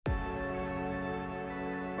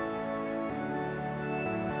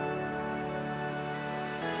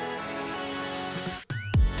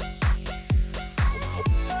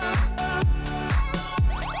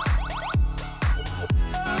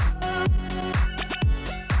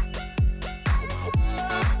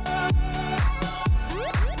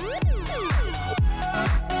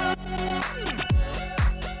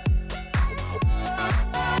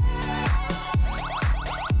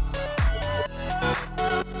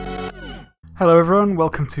Hello everyone,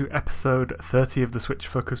 welcome to episode 30 of the Switch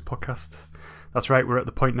Focus podcast. That's right, we're at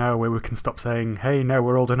the point now where we can stop saying, hey, now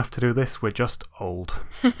we're old enough to do this, we're just old.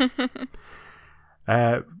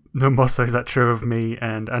 No more so is that true of me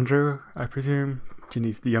and Andrew, I presume.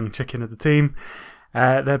 Ginny's the young chicken of the team.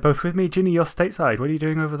 They're both with me. Ginny, you're stateside. What are you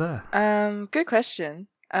doing over there? Good question.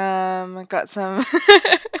 Got some...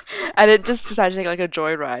 I did just decide to take like a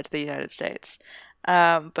joyride to the United States.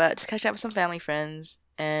 But just catching up with some family friends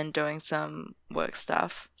and doing some work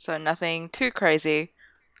stuff. So nothing too crazy.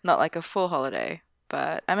 Not like a full holiday.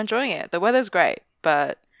 But I'm enjoying it. The weather's great.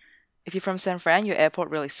 But if you're from San Fran, your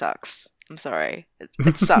airport really sucks. I'm sorry.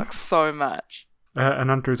 It sucks so much.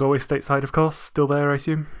 And Andrew's always stateside, of course. Still there, I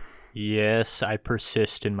assume? Yes, I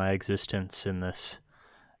persist in my existence in this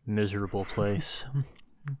miserable place.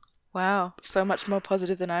 Wow, so much more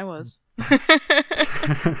positive than I was.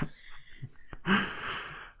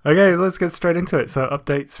 Okay, let's get straight into it. So,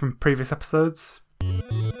 updates from previous episodes.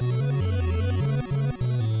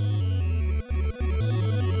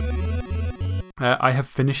 I have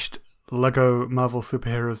finished Lego Marvel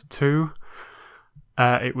Superheroes 2.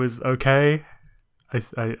 It was okay.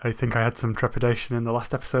 I think I had some trepidation in the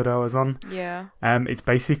last episode I was on. Yeah. It's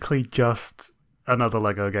basically just another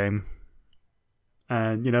Lego game.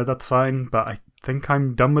 And, that's fine, but I think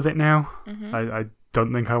I'm done with it now. Mm-hmm. I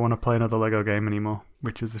don't think I want to play another Lego game anymore,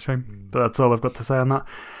 which is a shame. But that's all I've got to say on that.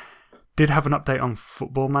 Did have an update on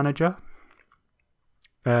Football Manager.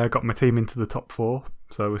 Got my team into the top 4,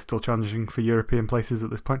 so we're still challenging for European places at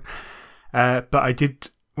this point. But I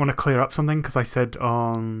did want to clear up something, because I said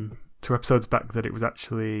on 2 episodes back that it was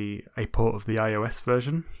actually a port of the iOS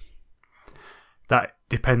version. That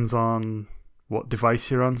depends on what device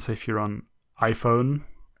you're on. So if you're on iPhone,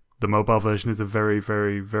 the mobile version is a very,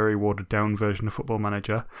 very, very watered down version of Football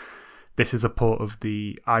Manager. This is a port of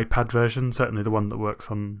the iPad version, certainly the one that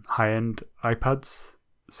works on high-end iPads.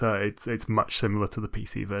 So it's much similar to the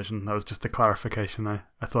PC version. That was just a clarification I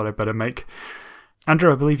thought I'd better make.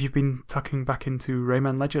 Andrew, I believe you've been tucking back into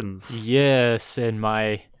Rayman Legends. Yes, in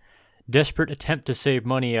my desperate attempt to save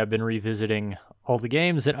money, I've been revisiting all the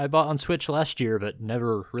games that I bought on Switch last year but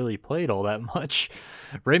never really played all that much.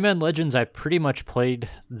 Rayman Legends I pretty much played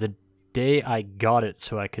the day I got it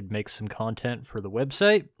so I could make some content for the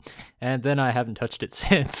website, and then I haven't touched it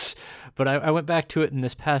since. But I went back to it in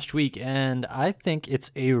this past week, and I think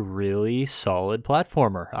it's a really solid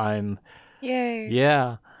platformer. Yay.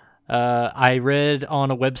 Yeah. I read on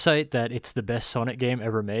a website that it's the best Sonic game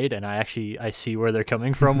ever made, and I see where they're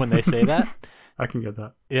coming from when they say that. I can get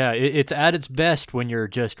that. Yeah, it's at its best when you're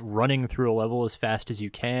just running through a level as fast as you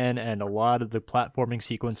can, and a lot of the platforming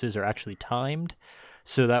sequences are actually timed,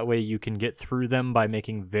 so that way you can get through them by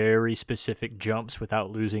making very specific jumps without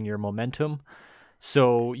losing your momentum.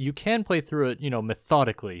 So you can play through it,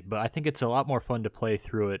 methodically, but I think it's a lot more fun to play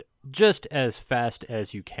through it just as fast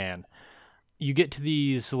as you can. You get to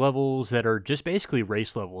these levels that are just basically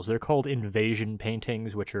race levels. They're called invasion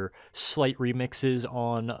paintings, which are slight remixes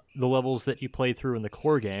on the levels that you play through in the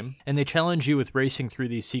core game. And they challenge you with racing through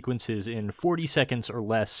these sequences in 40 seconds or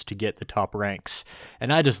less to get the top ranks.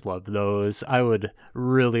 And I just love those. I would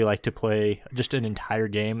really like to play just an entire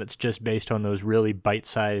game that's just based on those really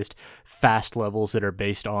bite-sized, fast levels that are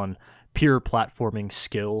based on pure platforming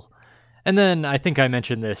skill. And then I think I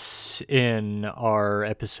mentioned this in our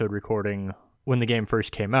episode recording when the game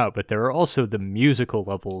first came out, but there are also the musical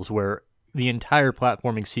levels where the entire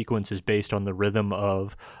platforming sequence is based on the rhythm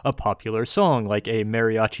of a popular song, like a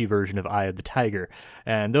mariachi version of Eye of the Tiger,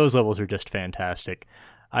 and those levels are just fantastic.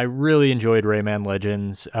 I really enjoyed Rayman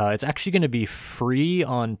Legends. It's actually going to be free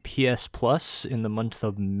on PS Plus in the month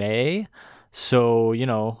of May, so, you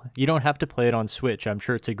don't have to play it on Switch. I'm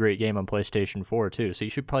sure it's a great game on PlayStation 4, too, so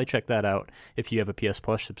you should probably check that out if you have a PS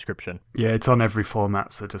Plus subscription. Yeah, it's on every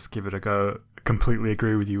format, so just give it a go. Completely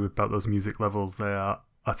agree with you about those music levels. They are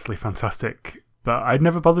utterly fantastic. But I'd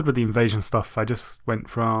never bothered with the invasion stuff. I just went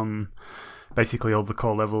from basically all the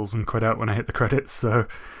core levels and quit out when I hit the credits, so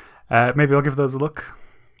maybe I'll give those a look.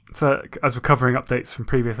 So, as we're covering updates from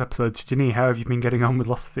previous episodes, Ginny, how have you been getting on with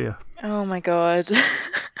Lost Sphere? Oh my god.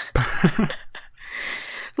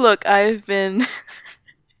 Look, I've been...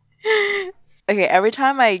 Okay, every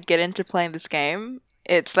time I get into playing this game,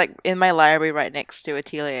 it's like in my library right next to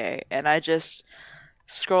Atelier, and I just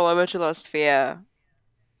scroll over to Lost Sphere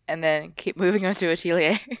and then keep moving on to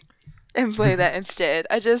Atelier and play that instead.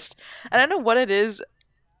 I don't know what it is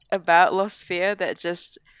about Lost Sphere that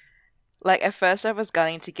just... Like, at first I was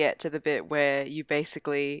gunning to get to the bit where you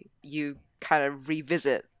kind of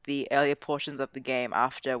revisit the earlier portions of the game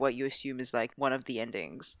after what you assume is, like, one of the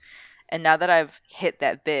endings. And now that I've hit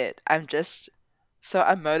that bit, I'm just So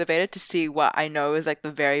I'm motivated to see what I know is like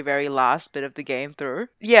the very, very last bit of the game through.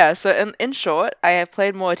 Yeah, so in short, I have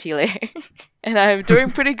played more Atelier and I'm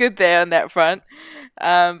doing pretty good there on that front.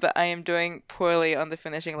 But I am doing poorly on the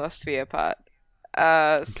finishing Lost Sphere part.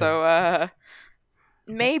 So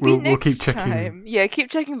maybe We'll keep next checking. time. Yeah,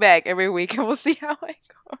 keep checking back every week and we'll see how I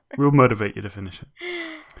go. We'll motivate you to finish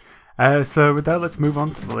it. So with that, let's move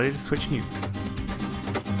on to the latest Switch news.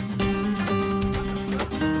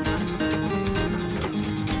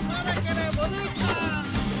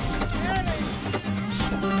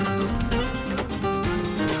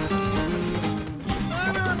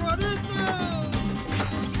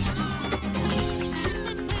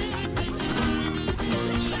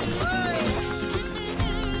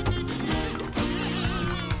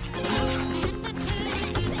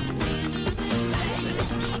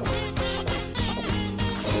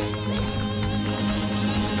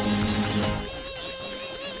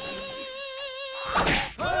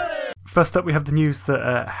 First up, we have the news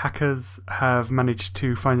that hackers have managed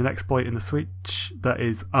to find an exploit in the Switch that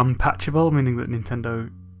is unpatchable, meaning that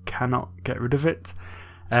Nintendo cannot get rid of it.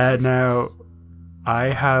 Now, I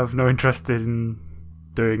have no interest in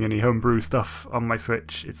doing any homebrew stuff on my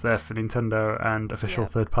Switch. It's there for Nintendo and official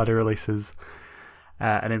third-party releases.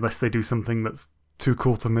 And unless they do something that's too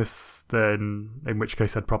cool to miss, then in which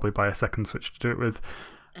case I'd probably buy a second Switch to do it with.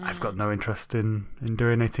 I've got no interest in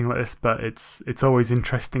doing anything like this, but it's always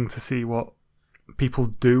interesting to see what people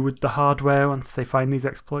do with the hardware once they find these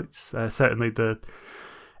exploits. Certainly,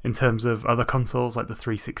 in terms of other consoles, like the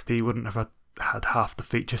 360 wouldn't have had half the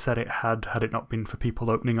feature set it had it not been for people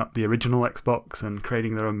opening up the original Xbox and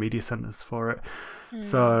creating their own media centers for it.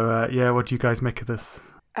 So, what do you guys make of this?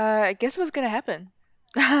 I guess it was going to happen.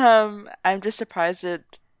 I'm just surprised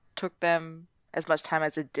it took them as much time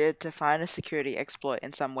as it did to find a security exploit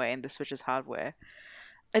in some way in the Switch's hardware.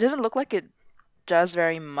 It doesn't look like it does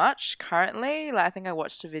very much currently. Like, I think I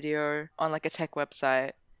watched a video on like a tech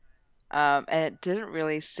website, and it didn't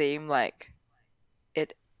really seem like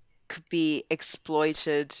it could be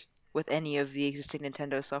exploited with any of the existing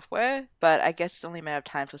Nintendo software. But I guess it's only a matter of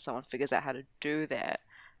time till someone figures out how to do that.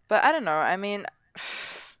 But I don't know. I mean,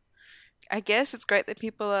 I guess it's great that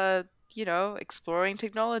people are, exploring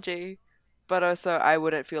technology. But also, I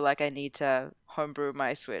wouldn't feel like I need to homebrew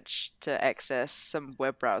my Switch to access some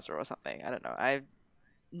web browser or something. I don't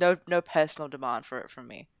know. No personal demand for it from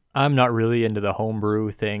me. I'm not really into the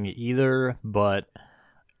homebrew thing either, but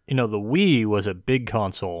the Wii was a big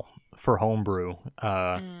console for homebrew.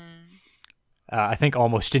 I think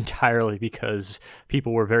almost entirely because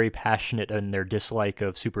people were very passionate in their dislike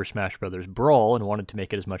of Super Smash Bros. Brawl and wanted to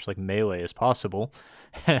make it as much like Melee as possible.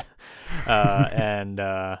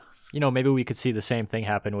 Maybe we could see the same thing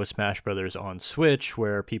happen with Smash Brothers on Switch,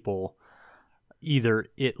 where people either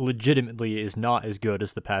it legitimately is not as good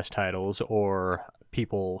as the past titles, or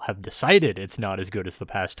people have decided it's not as good as the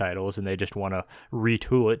past titles, and they just want to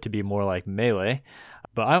retool it to be more like Melee.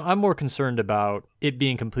 But I'm more concerned about it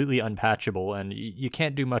being completely unpatchable, and you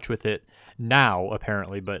can't do much with it now,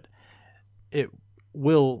 apparently, but it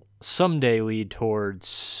will someday lead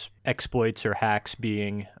towards exploits or hacks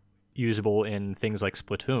being usable in things like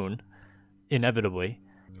Splatoon, inevitably.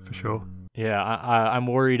 For sure. Yeah, I'm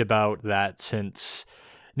worried about that, since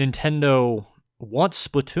Nintendo wants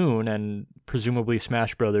Splatoon and presumably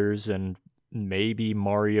Smash Brothers and maybe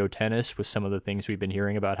Mario Tennis with some of the things we've been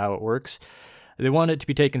hearing about how it works. They want it to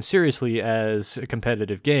be taken seriously as a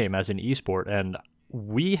competitive game, as an esport, and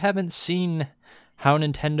we haven't seen how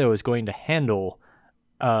Nintendo is going to handle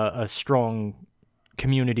a strong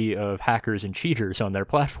community of hackers and cheaters on their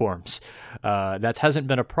platforms. That hasn't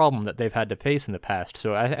been a problem that they've had to face in the past.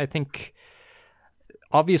 So I think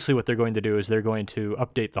obviously what they're going to do is they're going to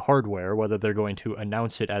update the hardware, whether they're going to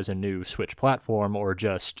announce it as a new Switch platform or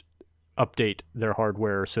just update their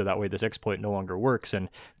hardware so that way this exploit no longer works and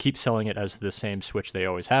keep selling it as the same Switch they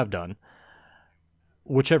always have done.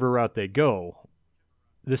 Whichever route they go,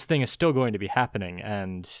 this thing is still going to be happening,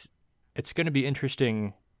 and it's going to be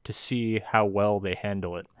interesting to see how well they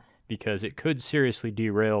handle it, because it could seriously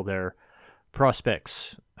derail their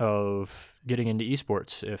prospects of getting into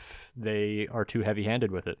esports if they are too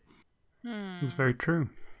heavy-handed with it. That's very true.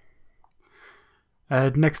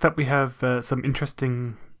 Next up, we have some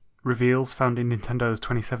interesting reveals found in Nintendo's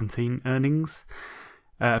 2017 earnings.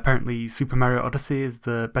 Apparently, Super Mario Odyssey is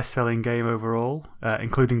the best-selling game overall,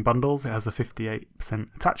 including bundles. It has a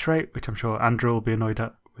 58% attach rate, which I'm sure Andrew will be annoyed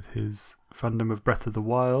at with his fandom of Breath of the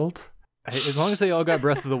Wild. Hey, as long as they all got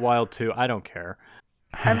Breath of the Wild too, I don't care.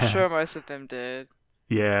 I'm sure most of them did.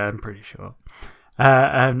 Yeah, I'm pretty sure.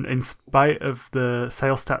 And in spite of the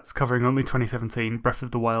sales stats covering only 2017, Breath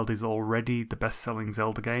of the Wild is already the best-selling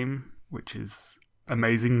Zelda game, which is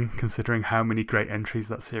amazing considering how many great entries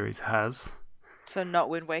that series has. So not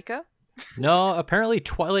Wind Waker? No, apparently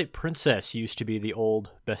Twilight Princess used to be the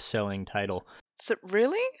old best-selling title. So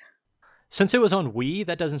really? Since it was on Wii,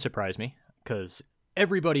 that doesn't surprise me, because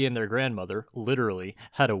everybody and their grandmother, literally,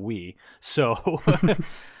 had a Wii. So,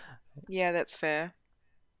 Yeah, that's fair.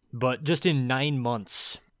 but just in 9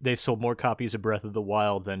 months, they've sold more copies of Breath of the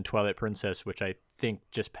Wild than Twilight Princess, which I think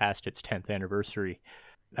just passed its 10th anniversary,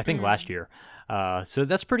 I think last year. So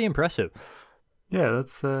that's pretty impressive. Yeah,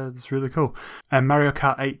 that's really cool. And Mario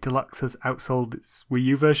Kart 8 Deluxe has outsold its Wii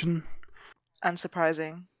U version.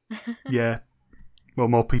 Unsurprising. Yeah. Well,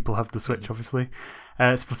 more people have the Switch, obviously.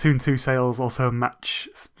 Splatoon 2 sales also match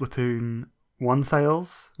Splatoon 1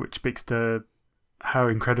 sales, which speaks to how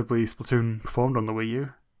incredibly Splatoon performed on the Wii U.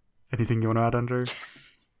 Anything you want to add, Andrew?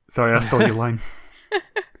 Sorry, I stole your line.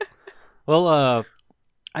 Well,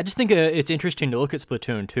 I just think it's interesting to look at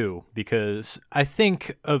Splatoon 2, because I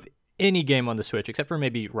think of any game on the Switch, except for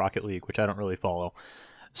maybe Rocket League, which I don't really follow,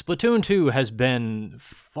 Splatoon 2 has been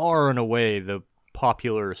far and away the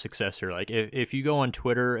popular successor. Like, if you go on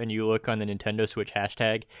Twitter and you look on the Nintendo Switch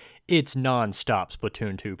hashtag, it's non-stop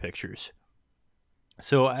Splatoon 2 pictures.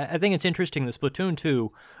 So I think it's interesting that Splatoon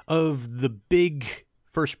 2, of the big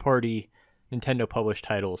first-party Nintendo-published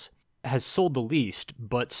titles, has sold the least,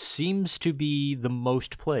 but seems to be the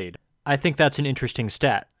most played. I think that's an interesting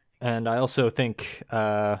stat. And I also think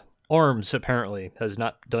ARMS, apparently, has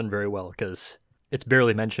not done very well, because it's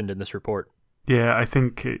barely mentioned in this report. Yeah, I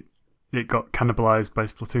think it got cannibalized by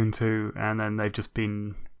Splatoon 2, and then they've just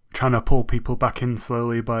been trying to pull people back in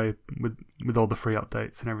slowly with all the free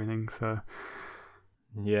updates and everything. So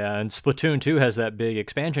yeah, and Splatoon 2 has that big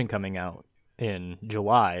expansion coming out in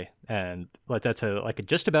July, and that's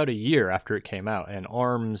just about a year after it came out, and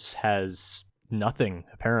ARMS has nothing,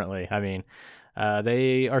 apparently. I mean,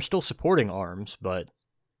 they are still supporting ARMS, but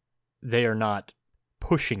they are not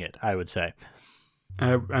pushing it, I would say.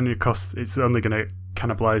 And of course, it's only going to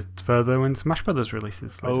cannibalize further when Smash Brothers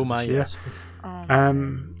releases. Oh my, yes.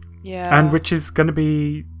 Yeah. And which is going to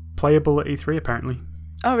be playable at E3, apparently.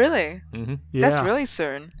 Oh, really? Mm-hmm. Yeah. That's really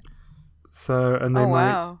soon. So, and they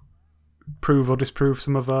might prove or disprove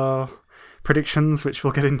some of our predictions, which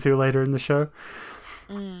we'll get into later in the show.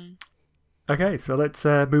 Okay, so let's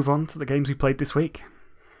move on to the games we played this week.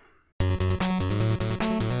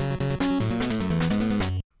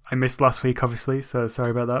 I missed last week, obviously, so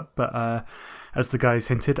sorry about that. But as the guys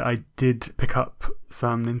hinted, I did pick up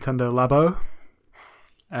some Nintendo Labo,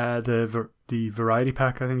 the variety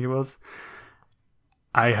pack, I think it was.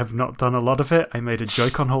 I have not done a lot of it. I made a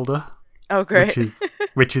Joy-Con holder. Oh, great!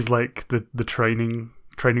 Which is like the training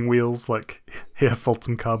wheels, like here, fold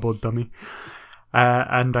some cardboard, dummy.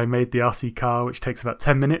 And I made the RC car, which takes about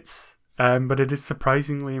 10 minutes, but it is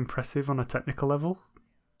surprisingly impressive on a technical level.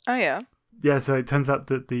 Oh yeah. Yeah, so it turns out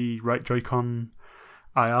that the right Joy-Con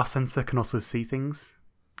IR sensor can also see things,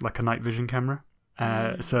 like a night vision camera.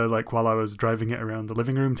 So, like, while I was driving it around the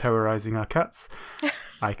living room, terrorizing our cats,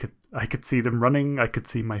 I could see them running, I could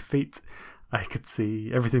see my feet, I could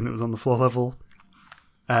see everything that was on the floor level.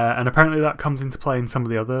 And apparently that comes into play in some of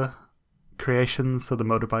the other creations, so the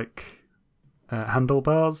motorbike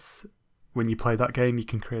handlebars. When you play that game, you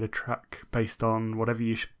can create a track based on whatever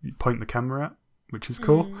you point the camera at, which is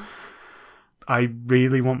cool. I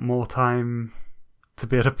really want more time to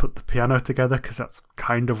be able to put the piano together, because that's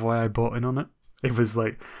kind of why I bought in on it. It was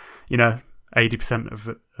like,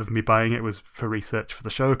 80% of me buying it was for research for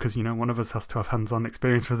the show, because, one of us has to have hands-on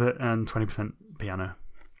experience with it, and 20% piano.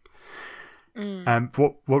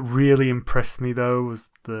 What really impressed me, though, was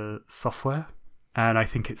the software, and I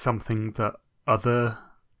think it's something that other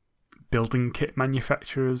building kit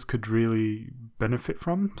manufacturers could really benefit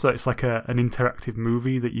from. So it's like an interactive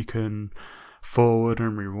movie that you can forward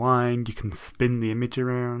and rewind, you can spin the image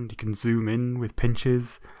around, you can zoom in with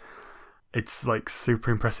pinches. It's like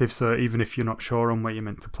super impressive, so even if you're not sure on where you're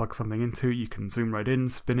meant to plug something into, you can zoom right in,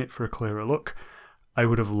 spin it for a clearer look. I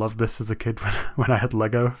would have loved this as a kid when I had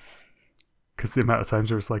Lego, because the amount of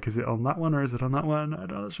times I was like, is it on that one or is it on that one? I'm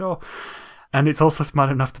not sure. And it's also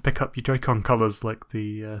smart enough to pick up your Joy-Con colours like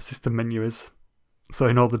the system menu is. So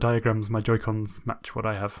in all the diagrams, my Joy-Cons match what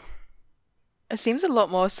I have. It seems a lot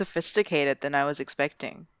more sophisticated than I was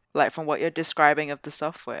expecting, like from what you're describing of the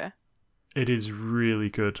software. It is really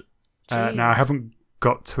good. Now, I haven't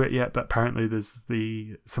got to it yet, but apparently there's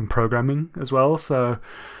some programming as well. So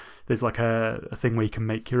there's like a thing where you can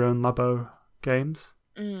make your own Labo games.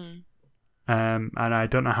 And I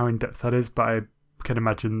don't know how in-depth that is, but I can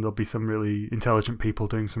imagine there'll be some really intelligent people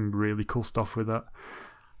doing some really cool stuff with that.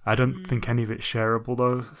 I don't think any of it's shareable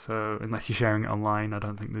though, so unless you're sharing it online, I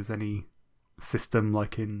don't think there's any system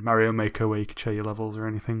like in Mario Maker where you could share your levels or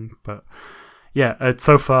anything. But yeah,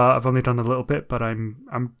 so far I've only done a little bit, but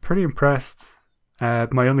I'm pretty impressed.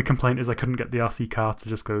 My only complaint is I couldn't get the RC car to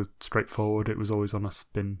just go straight forward. It was always on a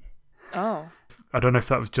spin. Oh. I don't know if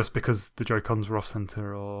that was just because the Joy-Cons were off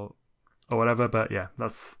center or whatever, but yeah,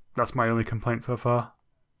 that's my only complaint so far.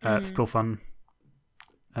 It's still fun,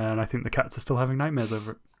 and I think the cats are still having nightmares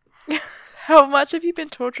over it. How much have you been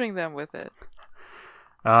torturing them with it?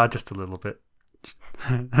 Just a little bit.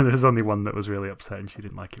 There's only one that was really upset and she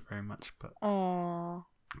didn't like it very much. But Aww.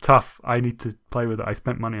 tough. I need to play with it. I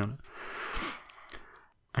spent money on it.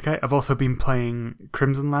 Okay, I've also been playing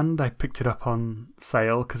Crimson Land. I picked it up on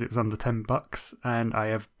sale because it was under $10, and I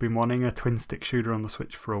have been wanting a twin-stick shooter on the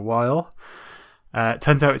Switch for a while. It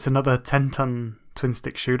turns out it's another 10-ton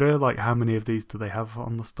twin-stick shooter. Like, how many of these do they have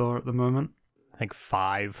on the store at the moment? I think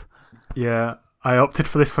 5. Yeah, I opted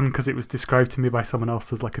for this one because it was described to me by someone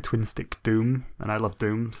else as like a twin-stick Doom, and I love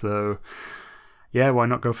Doom, so yeah, why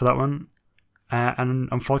not go for that one? And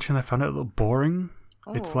unfortunately, I found it a little boring.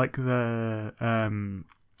 Oh. It's like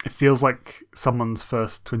it feels like someone's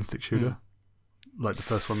first twin-stick shooter. Like the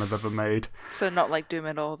first one they've ever made. So not like Doom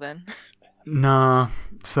at all, then? Nah.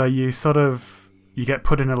 So you get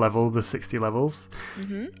put in a level, there's 60 levels,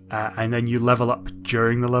 and then you level up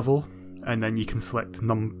during the level, and then you can select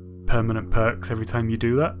non-permanent perks every time you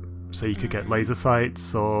do that. So you could get laser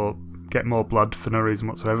sights, or get more blood for no reason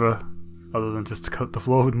whatsoever, other than just to coat the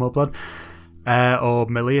floor with more blood. Or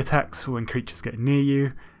melee attacks when creatures get near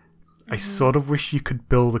you. I sort of wish you could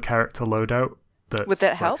build a character loadout that's Would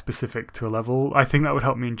that help? specific to a level. I think that would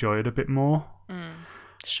help me enjoy it a bit more.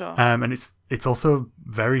 Sure. And it's also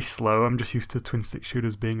very slow. I'm just used to twin stick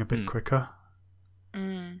shooters being a bit quicker.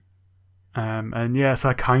 And yeah, so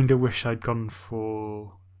I kind of wish I'd gone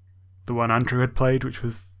for the one Andrew had played, which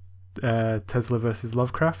was Tesla versus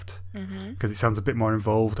Lovecraft, because it sounds a bit more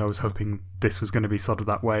involved. I was hoping this was going to be sort of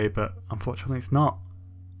that way, but unfortunately it's not.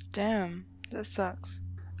 Damn, that sucks.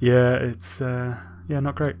 Yeah, it's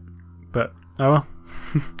not great, but oh well.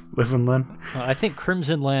 Live and learn. I think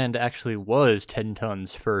Crimson Land actually was 10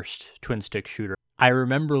 Ton's first twin-stick shooter. I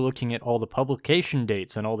remember looking at all the publication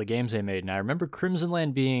dates on all the games they made, and I remember Crimson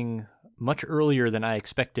Land being much earlier than I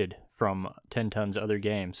expected from 10 Ton's other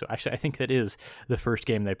games. So actually, I think that is the first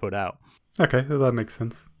game they put out. Okay, well, that makes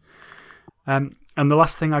sense. And the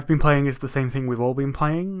last thing I've been playing is the same thing we've all been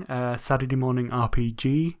playing, Saturday Morning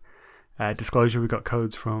RPG. Disclosure, we got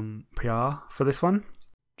codes from PR for this one.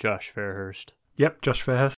 Josh Fairhurst. Yep, Josh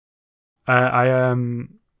Fairhurst. I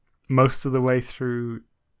am most of the way through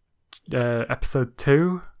episode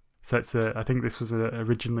 2, so I think this was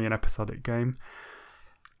originally an episodic game.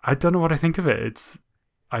 I don't know what I think of it.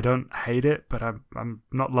 I don't hate it, but I'm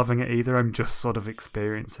not loving it either. I'm just sort of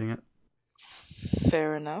experiencing it.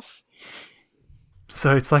 Fair enough.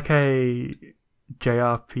 So it's like a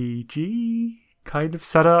JRPG kind of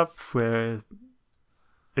setup where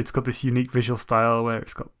it's got this unique visual style where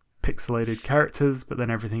it's got pixelated characters, but then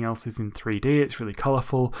everything else is in 3D. It's really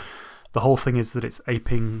colourful. The whole thing is that it's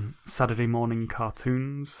aping Saturday morning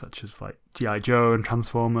cartoons such as like G.I. Joe and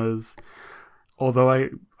Transformers. Although I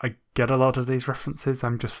get a lot of these references,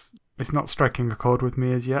 it's not striking a chord with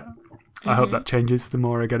me as yet. I hope that changes the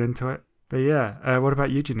more I get into it. But yeah, what about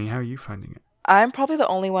you, Ginny? How are you finding it? I'm probably the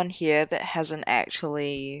only one here that hasn't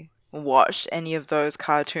actually watched any of those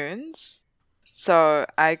cartoons. So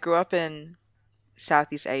I grew up in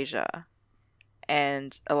Southeast Asia,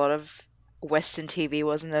 and a lot of Western TV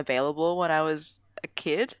wasn't available when I was a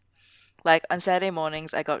kid. Like on Saturday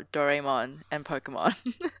mornings, I got Doraemon and Pokemon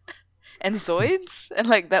and Zoids, and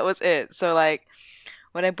like that was it. So like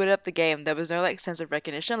when I put up the game, there was no like sense of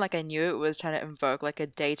recognition. Like I knew it was trying to invoke like a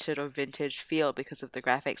dated or vintage feel because of the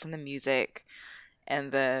graphics and the music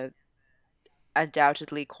and the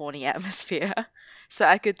undoubtedly corny atmosphere. So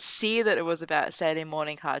I could see that it was about Saturday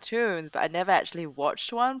morning cartoons, but I never actually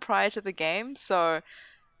watched one prior to the game. So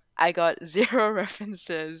I got 0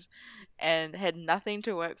 references and had nothing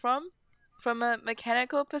to work from. From a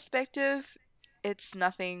mechanical perspective, it's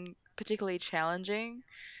nothing particularly challenging.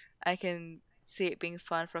 I can see it being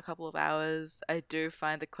fun for a couple of hours. I do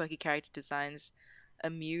find the quirky character designs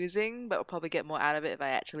amusing, but I'll probably get more out of it if I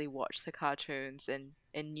actually watched the cartoons and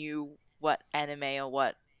knew what anime or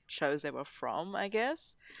what shows they were from, I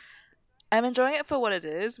guess. I'm enjoying it for what it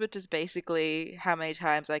is, which is basically how many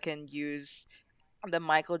times I can use the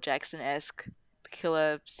Michael Jackson-esque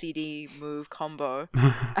killer CD move combo.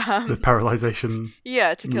 The paralyzation.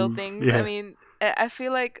 Yeah, to kill move. things. Yeah. I mean, I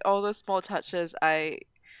feel like all those small touches,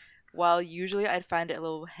 while usually I'd find it a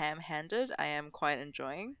little ham-handed, I am quite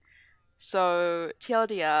enjoying. So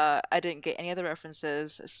TLDR, I didn't get any other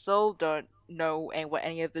references. Still don't know what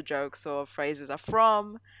any of the jokes or phrases are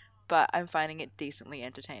from, but I'm finding it decently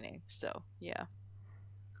entertaining. Still, yeah.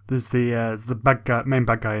 There's the main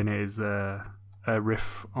bad guy in it is a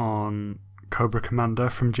riff on Cobra Commander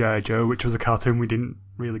from G.I. Joe, which was a cartoon we didn't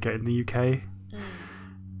really get in the UK.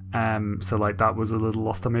 So like that was a little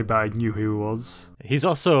lost on me, but I knew who he was. He's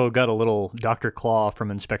also got a little Dr. Claw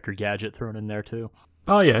from Inspector Gadget thrown in there too.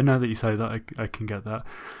 Oh yeah, now that you say that, I can get that.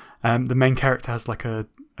 The main character has like a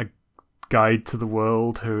guide to the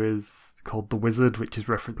world who is called The Wizard, which is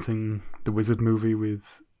referencing the Wizard movie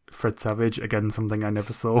with Fred Savage. Again, something I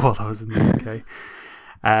never saw while I was in the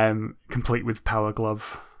UK. Complete with Power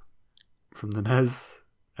Glove from the NES,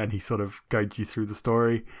 and he sort of guides you through the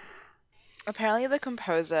story. Apparently the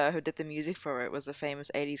composer who did the music for it was a famous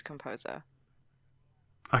 80s composer.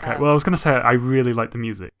 Okay, well I was going to say I really like the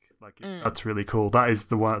music. Like that's really cool. That is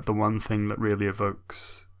the one thing that really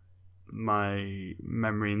evokes my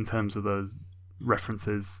memory in terms of those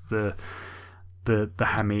references. The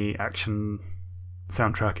hammy action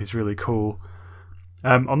soundtrack is really cool.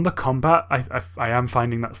 On the combat, I am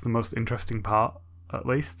finding that's the most interesting part, at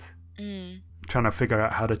least. Trying to figure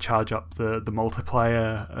out how to charge up the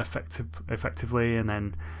multiplier effectively and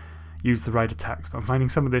then use the right attacks. But I'm finding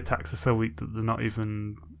some of the attacks are so weak that they're not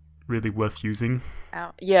even really worth using.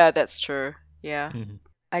 Yeah, that's true. Yeah.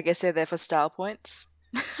 I guess they're there for style points.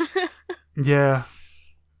 Yeah,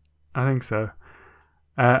 I think so.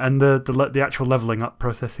 And the actual leveling up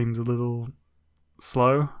process seems a little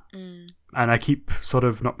slow. And I keep sort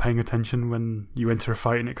of not paying attention when you enter a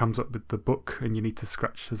fight and it comes up with the book and you need to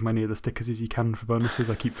scratch as many of the stickers as you can for bonuses.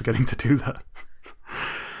 I keep forgetting to do that.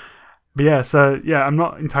 But yeah, I'm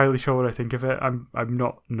not entirely sure what I think of it. I'm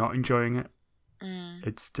not enjoying it.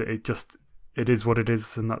 It is what it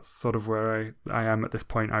is, and that's sort of where I am at this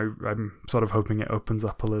point. I'm sort of hoping it opens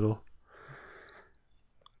up a little.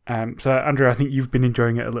 So Andrew, I think you've been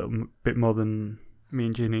enjoying it a little bit more than me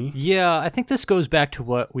and Ginny. Yeah, I think this goes back to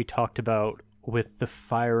what we talked about with the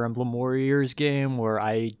Fire Emblem Warriors game, where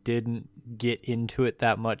I didn't get into it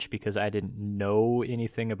that much because I didn't know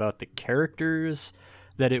anything about the characters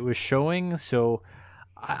that it was showing. So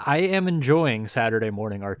I am enjoying Saturday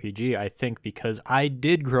Morning RPG, I think, because I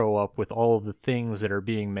did grow up with all of the things that are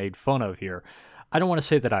being made fun of here. I don't want to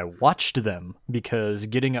say that I watched them, because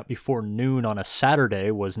getting up before noon on a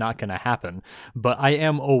Saturday was not going to happen, but I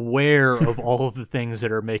am aware of all of the things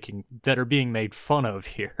that are being made fun of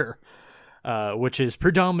here, which is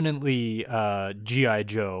predominantly G.I.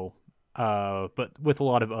 Joe, but with a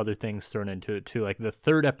lot of other things thrown into it too. Like the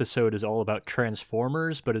third episode is all about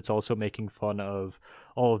Transformers, but it's also making fun of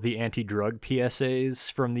all of the anti-drug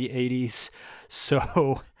PSAs from the 80s.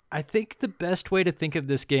 So I think the best way to think of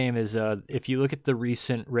this game is if you look at the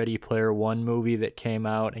recent Ready Player One movie that came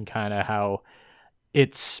out, and kind of how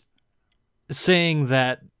it's saying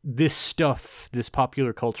that this stuff, this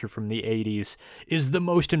popular culture from the 80s, is the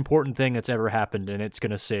most important thing that's ever happened, and it's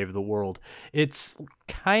going to save the world. It's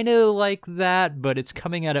kind of like that, but it's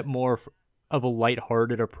coming at it more of a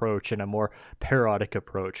lighthearted approach and a more parodic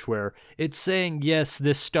approach, where it's saying, yes,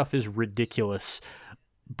 this stuff is ridiculous,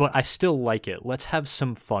 but I still like it. Let's have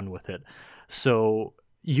some fun with it. So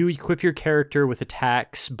you equip your character with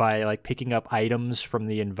attacks by like picking up items from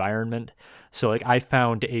the environment. So like I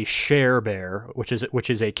found a Share Bear, which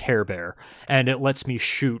is a Care Bear, and it lets me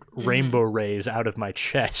shoot rainbow rays out of my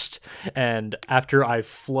chest. And after I've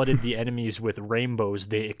flooded the enemies with rainbows,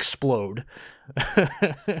 they explode.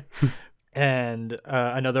 And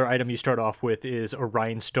another item you start off with is a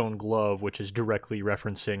rhinestone glove, which is directly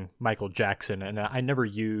referencing Michael Jackson. And I never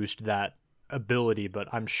used that ability, but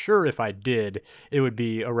I'm sure if I did, it would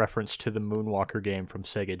be a reference to the Moonwalker game from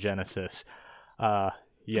Sega Genesis.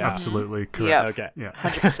 Yeah, absolutely correct. Yeah. Okay, yeah,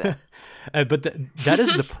 100%. But that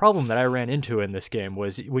is the problem that I ran into in this game,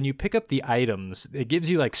 was when you pick up the items, it gives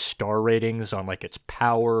you like star ratings on like its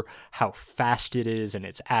power, how fast it is, and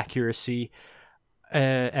its accuracy.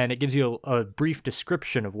 And it gives you a brief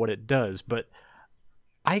description of what it does, but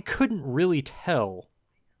I couldn't really tell,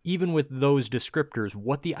 even with those descriptors,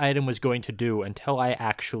 what the item was going to do until I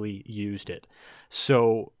actually used it.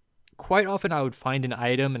 So quite often I would find an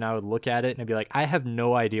item and I would look at it and I'd be like, I have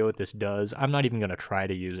no idea what this does. I'm not even going to try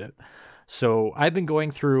to use it. So I've been going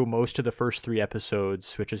through most of the first 3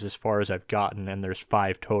 episodes, which is as far as I've gotten, and there's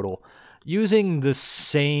 5 total, using the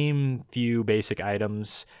same few basic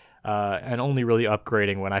items, and only really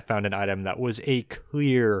upgrading when I found an item that was a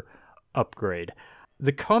clear upgrade.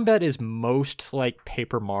 The combat is most like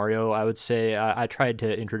Paper Mario, I would say. I tried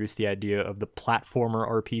to introduce the idea of the platformer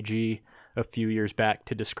RPG a few years back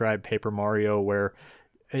to describe Paper Mario, where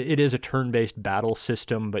it is a turn-based battle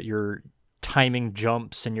system, but you're timing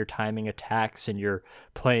jumps and you're timing attacks and you're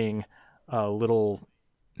playing little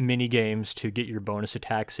mini games to get your bonus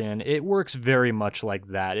attacks in. It works very much like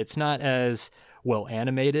that. It's not as well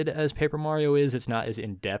animated as Paper Mario is. It's not as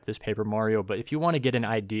in-depth as Paper Mario, but if you want to get an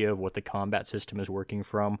idea of what the combat system is working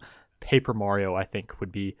from, Paper Mario, I think,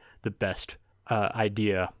 would be the best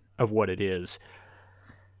idea of what it is.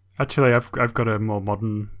 Actually, I've got a more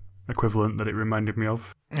modern equivalent that it reminded me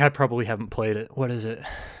of. I probably haven't played it. What is it?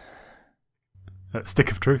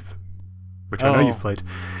 Stick of Truth, which I know you've played.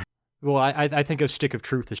 Well, I think of Stick of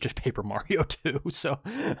Truth as just Paper Mario too, so...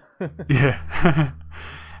 Yeah.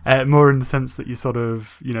 More in the sense that you sort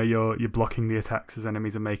of, you're blocking the attacks as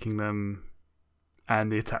enemies are making them,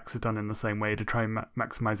 and the attacks are done in the same way to try and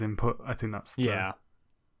maximize input. I think that's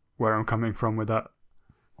where I'm coming from with that.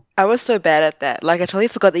 I was so bad at that. Like, I totally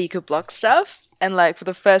forgot that you could block stuff. And, like, for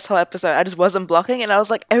the first whole episode, I just wasn't blocking. And I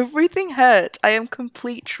was like, everything hurts. I am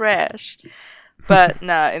complete trash. But,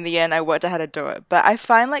 nah, in the end, I worked out how to do it. But I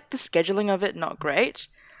find, like, the scheduling of it not great.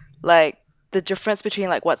 Like, the difference between,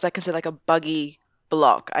 like, what's I consider, like, a buggy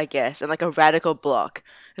block, I guess, and, like, a radical block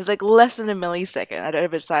is, like, less than a millisecond. I don't know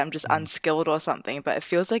if it's like I'm just unskilled or something, but it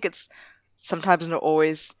feels like it's sometimes not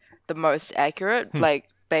always the most accurate. Like,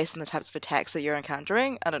 based on the types of attacks that you're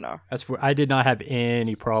encountering. I don't know. That's where I did not have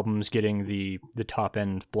any problems getting the top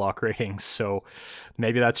end block ratings, so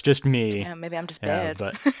maybe that's just me. Yeah, maybe I'm just bad.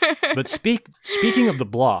 But speaking of the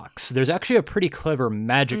blocks, there's actually a pretty clever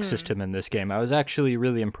magic system in this game. I was actually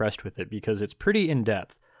really impressed with it because it's pretty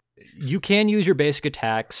in-depth. You can use your basic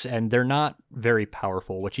attacks, and they're not very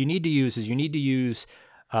powerful. What you need to use is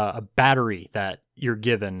a battery that you're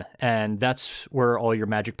given, and that's where all your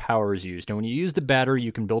magic power is used. And when you use the battery,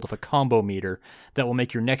 you can build up a combo meter that will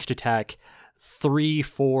make your next attack 3,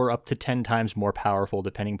 4, up to 10 times more powerful,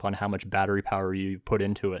 depending upon how much battery power you put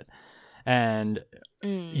into it. And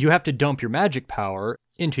you have to dump your magic power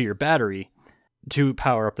into your battery to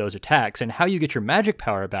power up those attacks. And how you get your magic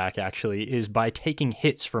power back, actually, is by taking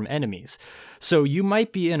hits from enemies. So you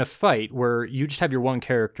might be in a fight where you just have your one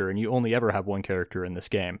character, and you only ever have one character in this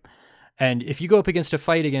game. And if you go up against a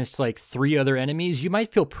fight against like 3 other enemies, you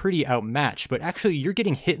might feel pretty outmatched, but actually you're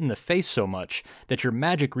getting hit in the face so much that your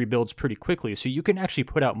magic rebuilds pretty quickly, so you can actually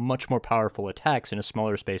put out much more powerful attacks in a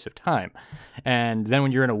smaller space of time. And then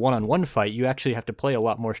when you're in a one-on-one fight, you actually have to play a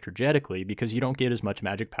lot more strategically because you don't get as much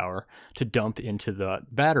magic power to dump into the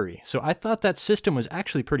battery. So I thought that system was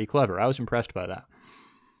actually pretty clever. I was impressed by that.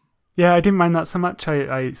 Yeah, I didn't mind that so much.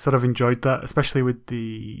 I sort of enjoyed that, especially with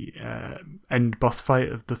the end boss fight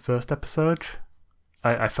of the first episode.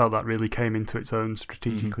 I felt that really came into its own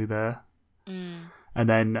strategically there. And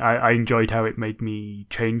then I enjoyed how it made me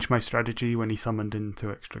change my strategy when he summoned in 2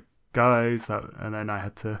 extra guys. And then I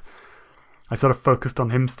sort of focused on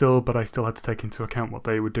him still, but I still had to take into account what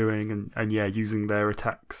they were doing. And yeah, using their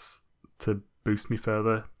attacks to boost me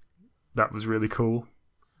further. That was really cool.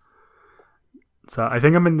 So I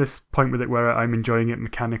think I'm in this point with it where I'm enjoying it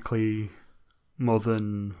mechanically more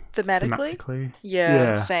than thematically.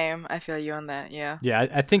 Yeah, same. I feel you on that, yeah. Yeah,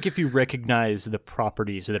 I think if you recognize the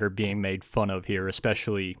properties that are being made fun of here,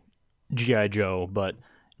 especially G.I. Joe, but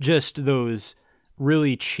just those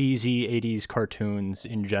really cheesy 80s cartoons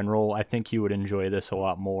in general, I think you would enjoy this a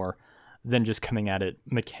lot more than just coming at it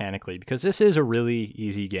mechanically, because this is a really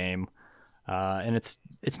easy game. And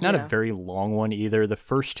it's not a very long one either. The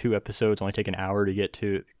first 2 episodes only take an hour to get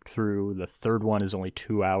through. The third one is only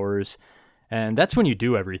 2 hours. And that's when you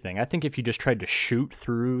do everything. I think if you just tried to shoot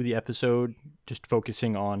through the episode, just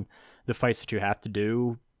focusing on the fights that you have to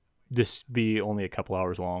do, this be only a couple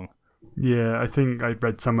hours long. Yeah, I think I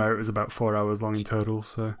read somewhere it was about 4 hours long in total.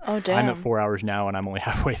 So oh, damn. I'm at 4 hours now, and I'm only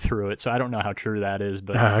halfway through it, so I don't know how true that is.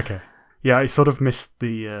 But okay. Yeah, I sort of missed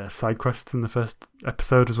the side quests in the first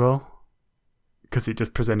episode as well, because it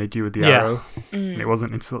just presented you with the arrow. And it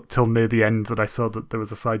wasn't until near the end that I saw that there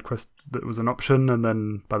was a side quest that was an option, and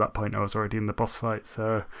then by that point I was already in the boss fight,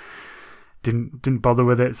 so didn't bother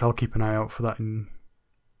with it. So I'll keep an eye out for that in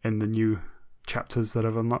the new chapters that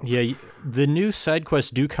I've unlocked. Yeah, the new side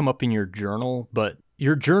quests do come up in your journal, but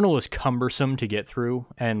your journal is cumbersome to get through,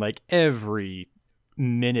 and like every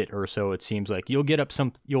minute or so it seems like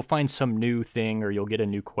you'll find some new thing, or you'll get a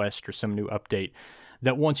new quest or some new update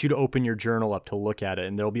that wants you to open your journal up to look at it,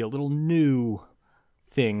 and there'll be a little new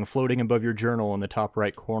thing floating above your journal in the top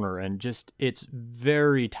right corner, and just it's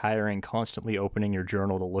very tiring constantly opening your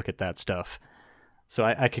journal to look at that stuff. So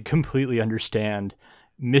I could completely understand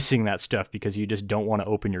missing that stuff because you just don't want to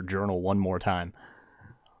open your journal one more time.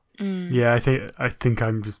 Yeah, I think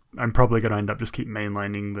I'm probably going to end up just keep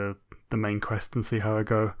mainlining the main quest and see how I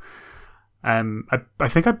go. I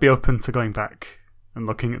think I'd be open to going back and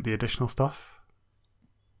looking at the additional stuff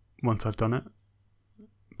once I've done it,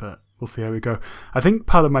 but we'll see how we go. I think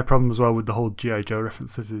part of my problem as well with the whole G.I. Joe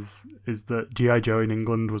references is that G.I. Joe in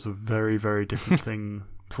England was a very, very different thing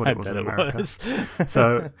to what it was in America.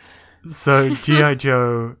 So G.I.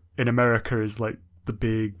 Joe in America is like the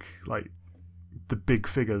big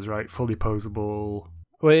figures, right? Fully posable.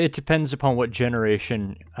 Well, it depends upon what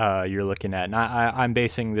generation you're looking at. And I'm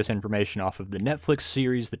basing this information off of the Netflix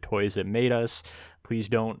series, The Toys That Made Us. Please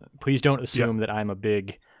don't assume that I'm a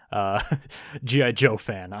big G.I. Joe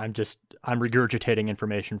fan. I'm regurgitating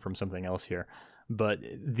information from something else here. But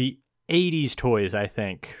the 80s toys, I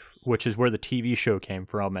think, which is where the TV show came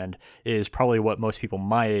from and is probably what most people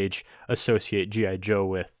my age associate G.I. Joe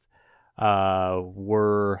with,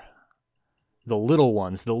 were the little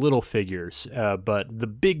ones, the little figures, but the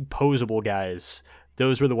big posable guys,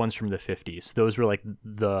 those were the ones from the 50s. Those were like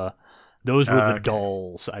the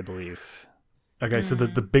dolls, I believe. Okay, so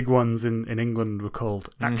the big ones in England were called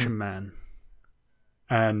Action Man.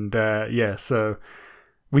 And so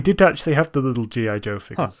we did actually have the little G.I. Joe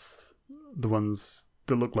figures, the ones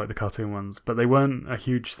that looked like the cartoon ones, but they weren't a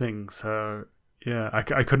huge thing. So yeah,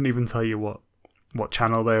 I couldn't even tell you what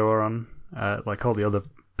channel they were on. Like all the other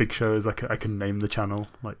big shows, I can name the channel,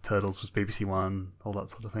 like Turtles was BBC One, all that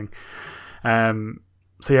sort of thing.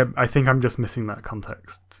 So yeah, I think I'm just missing that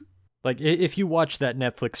context. Like, if you watch that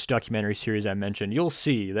Netflix documentary series I mentioned, you'll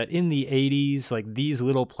see that in the 80s, like, these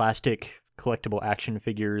little plastic collectible action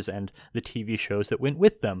figures and the TV shows that went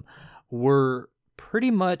with them were pretty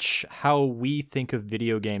much how we think of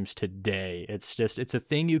video games today. It's a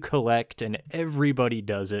thing you collect, and everybody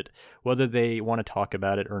does it, whether they want to talk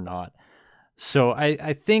about it or not. So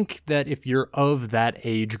I think that if you're of that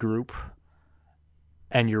age group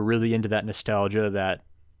and you're really into that nostalgia that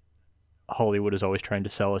Hollywood is always trying to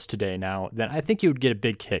sell us today now, then I think you would get a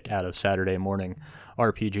big kick out of Saturday Morning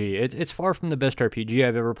RPG. It's far from the best RPG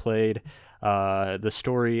I've ever played. The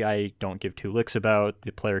story I don't give two licks about.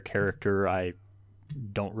 The player character I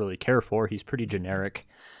don't really care for. He's pretty generic.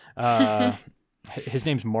 His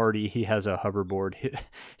name's Marty. He has a hoverboard.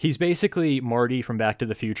 He's basically Marty from Back to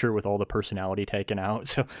the Future with all the personality taken out.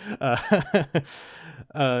 So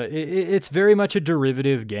it's very much a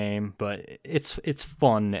derivative game, but it's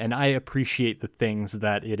fun, and I appreciate the things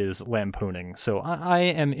that it is lampooning. So I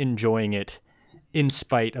am enjoying it in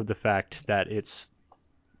spite of the fact that it's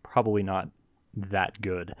probably not that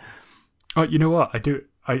good. Oh, you know what?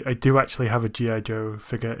 I do actually have a G.I. Joe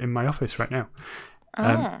figure in my office right now.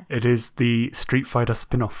 It is the Street Fighter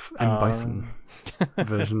spin-off M. Bison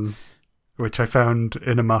version, which I found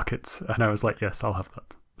in a market, and I was like, yes, I'll have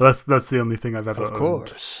that. But that's the only thing I've ever owned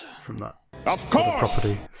from that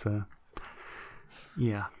property. So,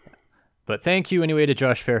 yeah. But thank you anyway to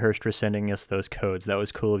Josh Fairhurst for sending us those codes. That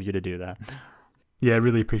was cool of you to do that. Yeah, I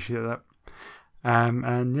really appreciate that.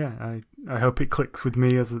 And yeah, I hope it clicks with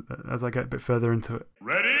me as I get a bit further into it.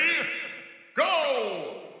 Ready?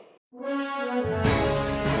 Go!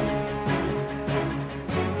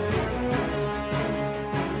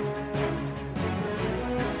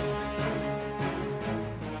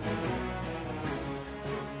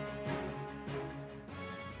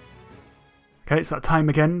 Okay, it's that time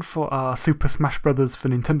again for our Super Smash Bros. For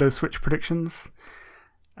Nintendo Switch predictions.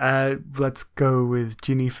 Let's go with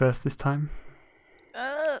Ginny first this time.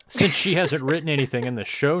 Since she hasn't written anything in the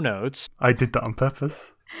show notes. I did that on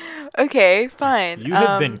purpose. Okay, fine. You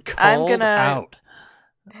have been called out.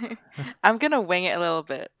 I'm gonna wing it a little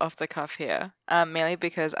bit off the cuff here, mainly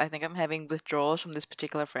because I think I'm having withdrawals from this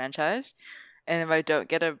particular franchise, and if I don't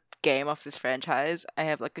get a game off this franchise, I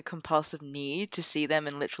have like a compulsive need to see them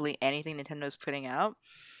in literally anything Nintendo's putting out.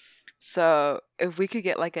 So if we could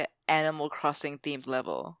get like an Animal Crossing themed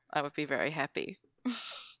level, I would be very happy.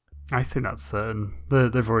 I think that's certain.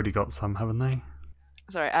 They've already got some, haven't they?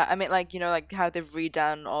 Sorry, I mean like, you know, like how they've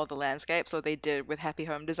redone all the landscapes, or they did with Happy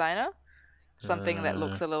Home Designer. Something that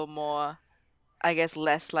looks a little more, I guess,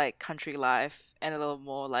 less like country life and a little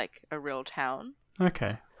more like a real town.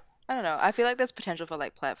 Okay. I don't know. I feel like there's potential for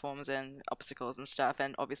like platforms and obstacles and stuff,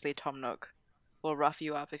 and obviously Tom Nook will rough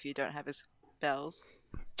you up if you don't have his bells.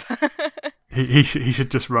 he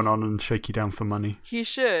should just run on and shake you down for money. He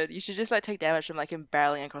should. You should just like take damage from like him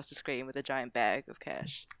barreling across the screen with a giant bag of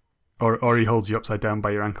cash. Or he holds you upside down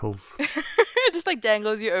by your ankles. Just like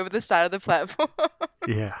dangles you over the side of the platform.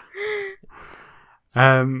 Yeah.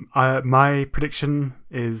 My prediction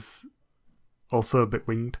is also a bit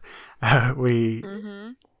winged. We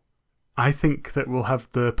Mm-hmm. I think that we'll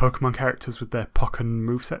have the Pokemon characters with their Pokken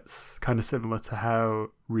movesets, kind of similar to how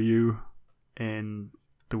Ryu in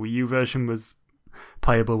the Wii U version was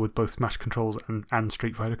playable with both Smash controls and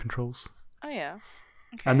Street Fighter controls. Oh yeah.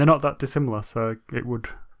 Okay. And they're not that dissimilar, so it would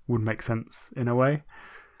make sense in a way.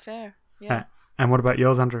 Fair. Yeah. And what about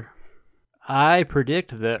yours, Andrew? I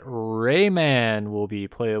predict that Rayman will be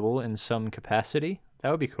playable in some capacity.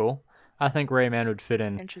 That would be cool. I think Rayman would fit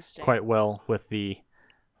in Interesting. quite well with the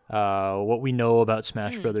what we know about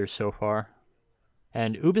Smash Brothers so far.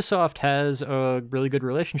 And Ubisoft has a really good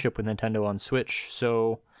relationship with Nintendo on Switch,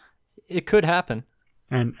 so it could happen.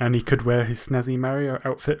 And he could wear his snazzy Mario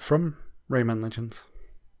outfit from Rayman Legends,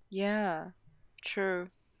 Yeah. True.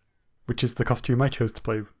 which is the costume I chose to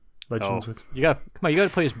play Legends with. You got to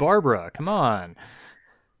play as Barbara. Come on.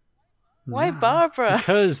 Why Barbara?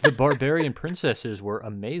 Because the barbarian princesses were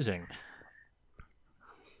amazing.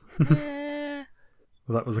 Eh,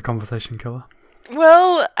 Well, that was a conversation killer.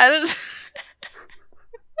 well, I don't.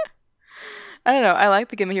 I don't know. I like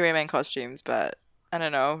the Gimme Rayman costumes, but I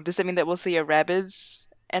don't know. Does that mean that we'll see a Rabbids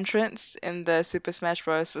entrance in the Super Smash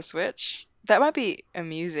Bros. For Switch? That might be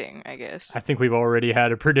amusing, I guess. I think we've already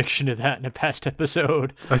had a prediction of that in a past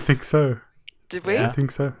episode. I think so. Did we? Yeah. I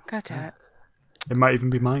think so. God damn it. It might even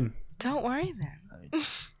be mine. Don't worry then.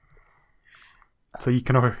 So you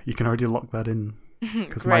can already lock that in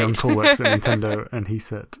because my Great. uncle works at Nintendo and he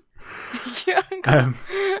said. Your uncle.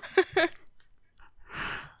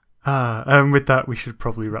 With that, we should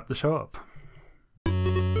probably wrap the show up.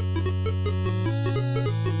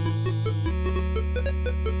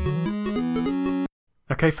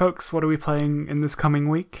 Okay, folks, what are we playing in this coming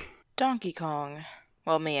week? Donkey Kong.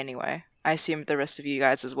 Well, me anyway. I assume the rest of you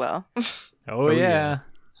guys as well. Oh, yeah.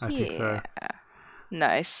 I think so.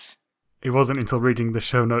 Nice. It wasn't until reading the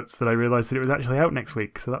show notes that I realised that it was actually out next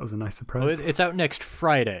week, so that was a nice surprise. Well, it's out next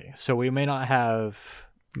Friday, so we may not have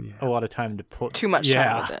a lot of time to play. Too much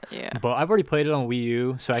time with it, yeah. But I've already played it on Wii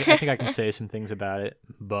U, so I think I can say some things about it.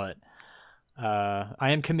 But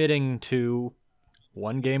I am committing to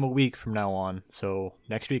one game a week from now on. So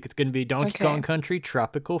next week it's going to be Donkey Kong Country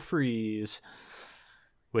Tropical Freeze,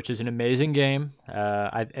 which is an amazing game.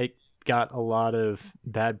 It got a lot of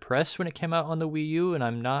bad press when it came out on the Wii U, and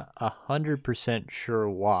I'm not 100% sure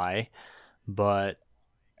why, but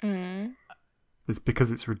It's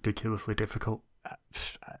because it's ridiculously difficult.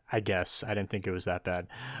 I guess. I didn't think it was that bad.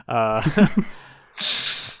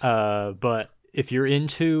 But if you're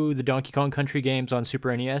into the Donkey Kong Country games on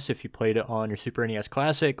Super NES, if you played it on your Super NES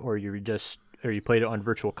Classic, or you played it on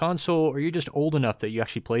Virtual Console, or you're just old enough that you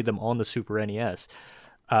actually played them on the Super NES,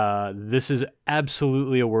 this is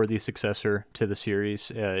absolutely a worthy successor to the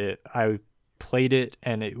series. I played it,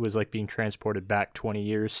 and it was like being transported back 20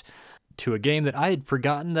 years to a game that I had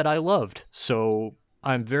forgotten that I loved. So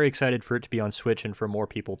I'm very excited for it to be on Switch and for more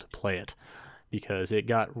people to play it, because it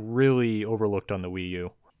got really overlooked on the Wii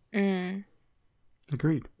U.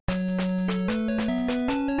 Agreed.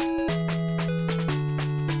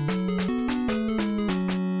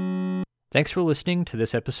 Thanks for listening to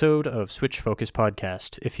this episode of Switch Focus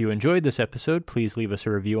Podcast. If you enjoyed this episode, please leave us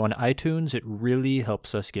a review on iTunes. It really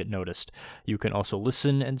helps us get noticed. You can also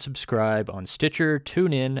listen and subscribe on Stitcher,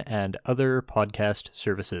 TuneIn, and other podcast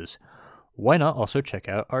services. Why not also check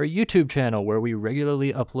out our YouTube channel, where we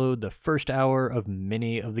regularly upload the first hour of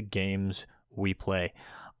many of the games we play.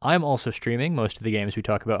 I'm also streaming most of the games we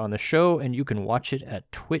talk about on the show, and you can watch it at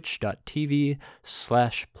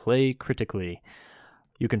twitch.tv/playcritically.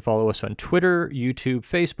 You can follow us on Twitter, YouTube,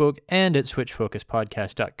 Facebook, and at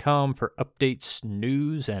switchfocuspodcast.com for updates,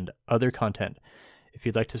 news, and other content. If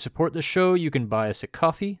you'd like to support the show, you can buy us a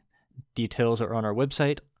coffee. Details are on our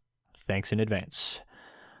website. Thanks in advance.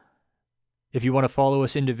 If you want to follow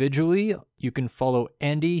us individually, you can follow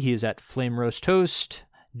Andy. He is at Flame Roast Toast.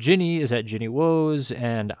 Ginny is at Ginny Woes.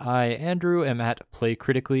 And I, Andrew, am at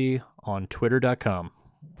PlayCritically on Twitter.com.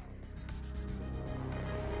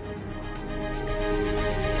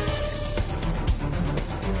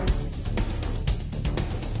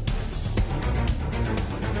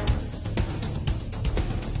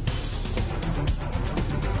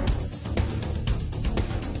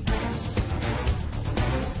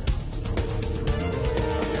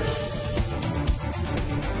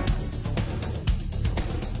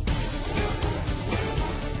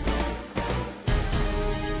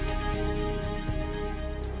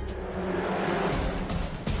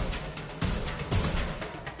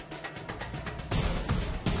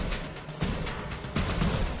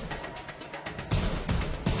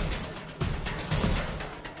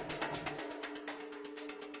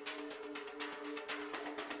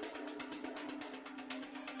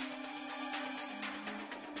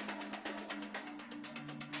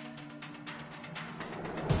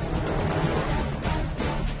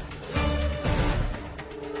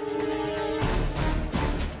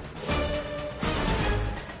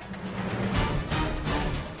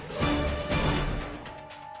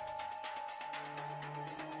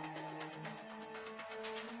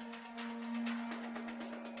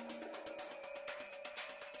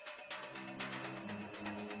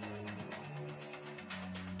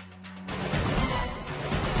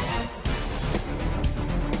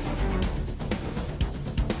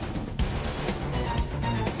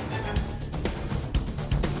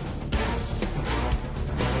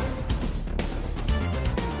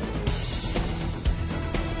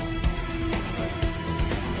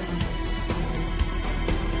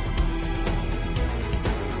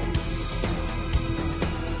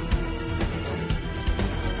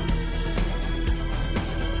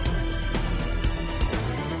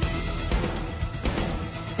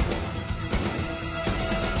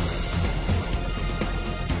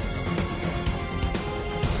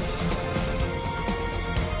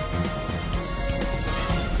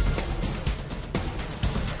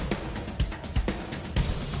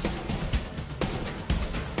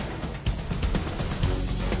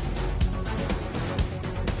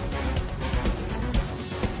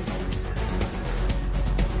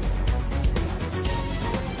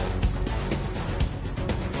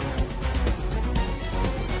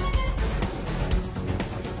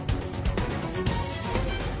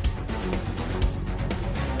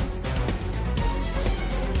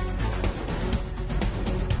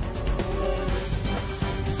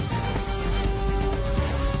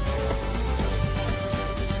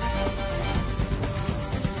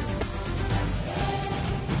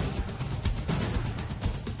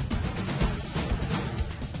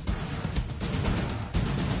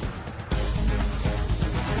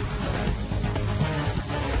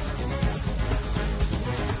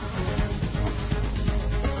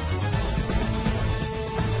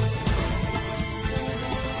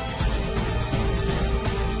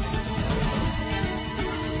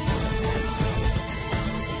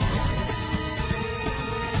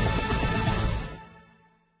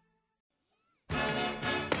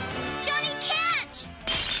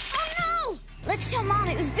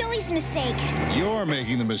 Billy's mistake. You're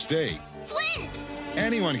making the mistake. Flint!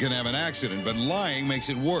 Anyone can have an accident, but lying makes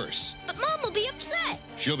it worse. But Mom will be upset.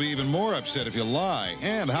 She'll be even more upset if you lie.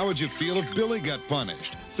 And how would you feel if Billy got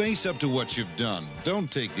punished? Face up to what you've done.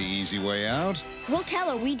 Don't take the easy way out. We'll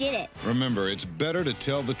tell her we did it. Remember, it's better to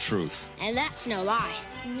tell the truth. And that's no lie.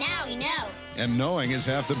 Now we know. And knowing is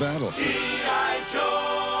half the battle.